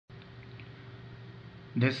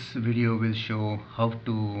This video will show how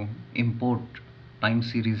to import time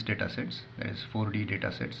series datasets, that is 4D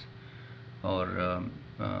datasets, or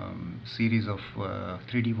series of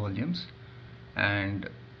 3D volumes, and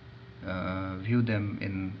view them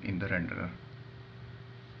in the renderer.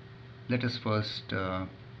 Let us first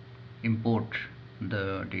import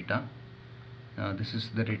the data. This is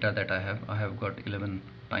the data that I have. I have got 11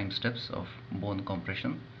 time steps of bone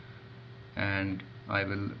compression, and I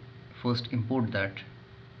will first import that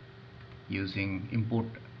using import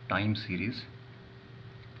time series.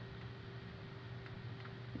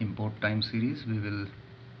 Import time series, we will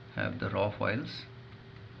have the raw files,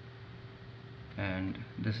 and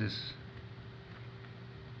this is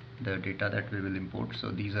the data that we will import.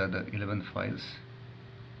 So these are the 11 files.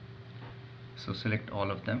 So select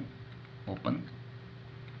all of them, open,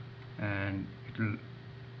 and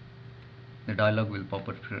the dialog will pop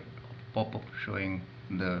up showing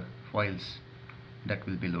the files that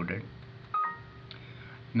will be loaded.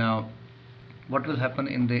 Now what will happen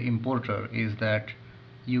in the importer is that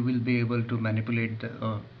you will be able to manipulate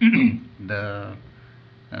the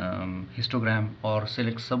histogram, or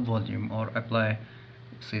select subvolume, or apply,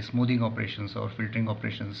 say, smoothing operations or filtering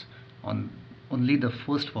operations on only the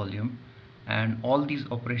first volume, and all these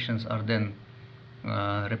operations are then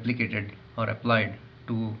replicated or applied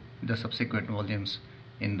to the subsequent volumes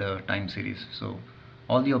in the time series. So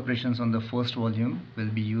all the operations on the first volume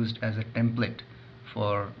will be used as a template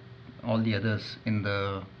for all the others in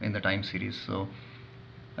the time series. So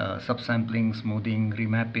subsampling, smoothing,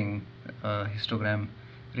 remapping, histogram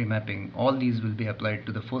remapping, all these will be applied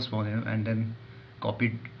to the first volume and then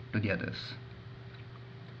copied to the others.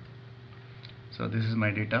 So this is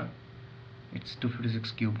my data. It's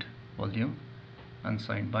 256 cubed volume,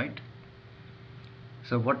 unsigned byte.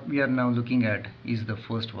 So what we are now looking at is the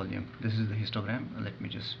first volume. This is the histogram. Let me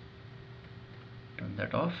just turn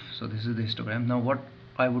that off. So this is the histogram. Now what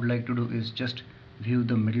I would like to do is just view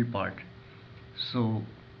the middle part. So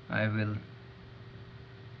I will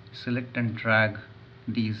select and drag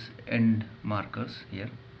these end markers here.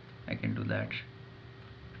 I can do that,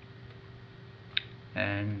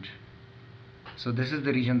 and so this is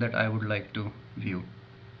the region that I would like to view.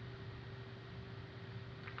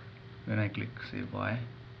 When I click say Y,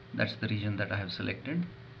 that's the region that I have selected,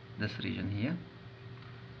 this region here,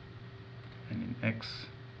 and in X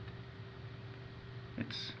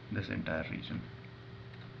it's this entire region.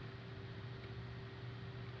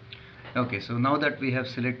 Okay, so now that we have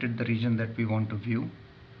selected the region that we want to view,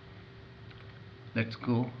 let's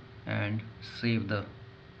go and save the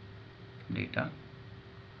data.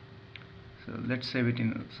 So let's save it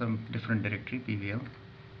in some different directory, PVL,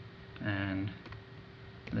 and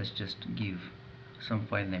let's just give some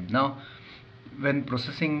file name. Now when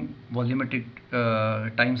processing volumetric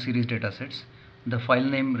time series datasets, the file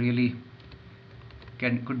name really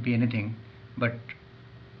could be anything, but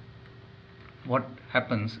what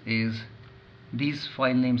happens is these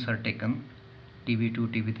file names are taken, tv2,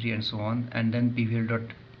 tv3 and so on, and then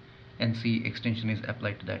pvl.nc extension is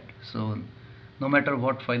applied to that. So no matter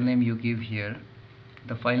what file name you give here,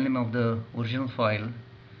 the file name of the original file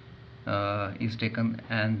is taken,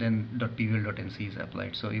 and then .pvl.nc is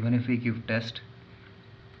applied. So even if we give test,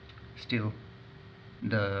 still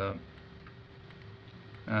the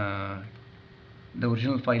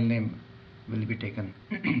original file name will be taken.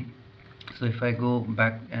 So if I go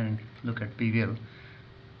back and look at PVL,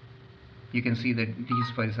 you can see that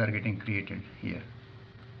these files are getting created here.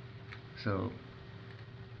 So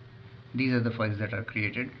these are the files that are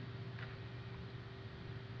created,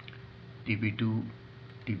 TB2,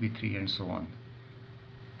 TB3 and so on.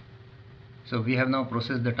 So we have now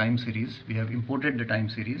processed the time series, we have imported the time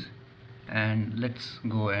series, and let's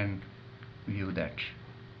go and view that.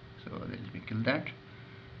 So let me kill that,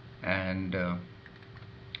 and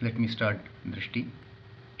let me start Drishti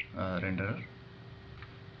renderer.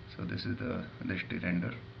 So this is the Drishti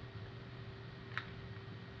render.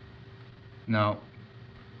 Now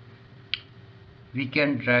we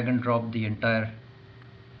can drag and drop the entire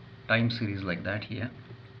time series like that here,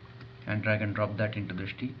 and drag and drop that into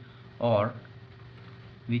Drishti, or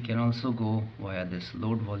we can also go via this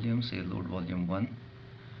load volume, say load volume 1,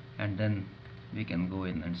 and then we can go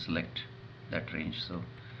in and select that range. So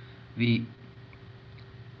we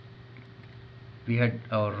had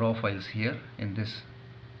our raw files here in this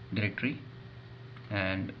directory,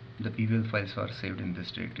 and the PVL files are saved in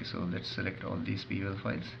this directory. So let's select all these PVL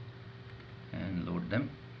files and load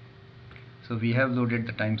them. So we have loaded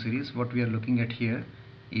the time series. What we are looking at here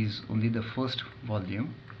is only the first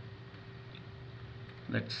volume.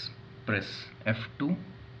 Let's press F2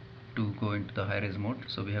 to go into the high res mode.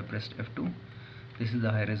 So we have pressed F2. This is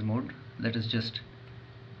the high res mode. Let us just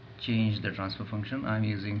change the transfer function. I'm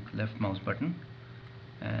using left mouse button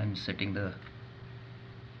and setting the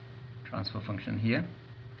transfer function here.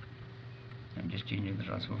 I'm just changing the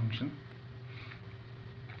transfer function.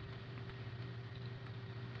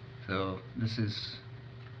 So this is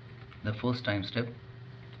the first time step.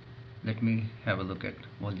 Let me have a look at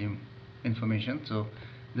volume information. So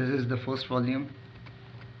this is the first volume,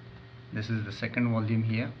 this is the second volume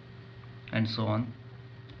here, and so on.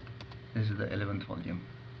 This is the 11th volume.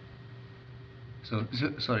 So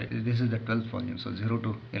sorry, this is the 12th volume, so 0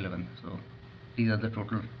 to 11. So these are the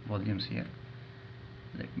total volumes here.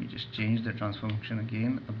 Let me just change the transfer function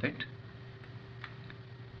again a bit.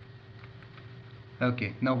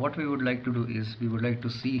 Okay, now what we would like to do is we would like to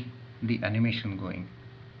see the animation going.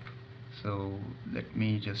 So let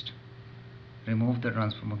me just remove the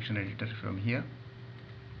transfer function editor from here.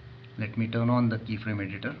 Let me turn on the keyframe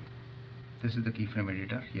editor. This is the keyframe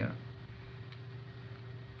editor here.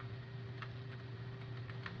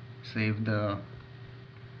 Save the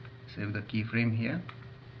keyframe here.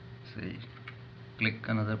 Say click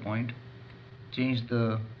another point. Change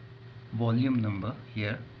the volume number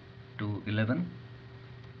here to 11.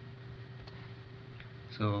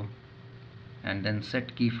 So and then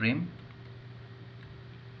set keyframe.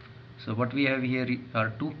 So what we have here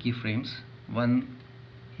are two keyframes, one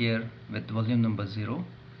here with volume number 0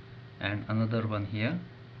 and another one here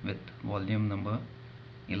with volume number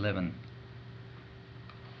 11.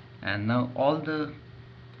 And now all the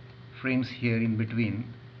frames here in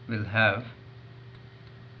between will have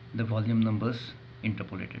the volume numbers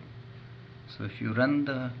interpolated. So if you run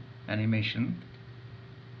the animation,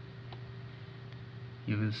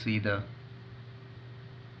 you will see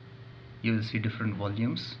different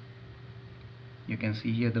volumes. You can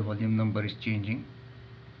see here the volume number is changing,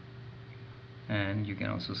 and you can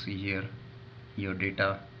also see here your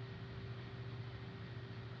data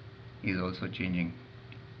is also changing.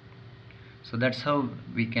 So that's how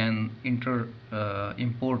we can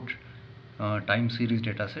import time series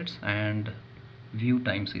datasets and view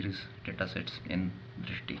time series datasets in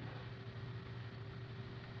Drishti.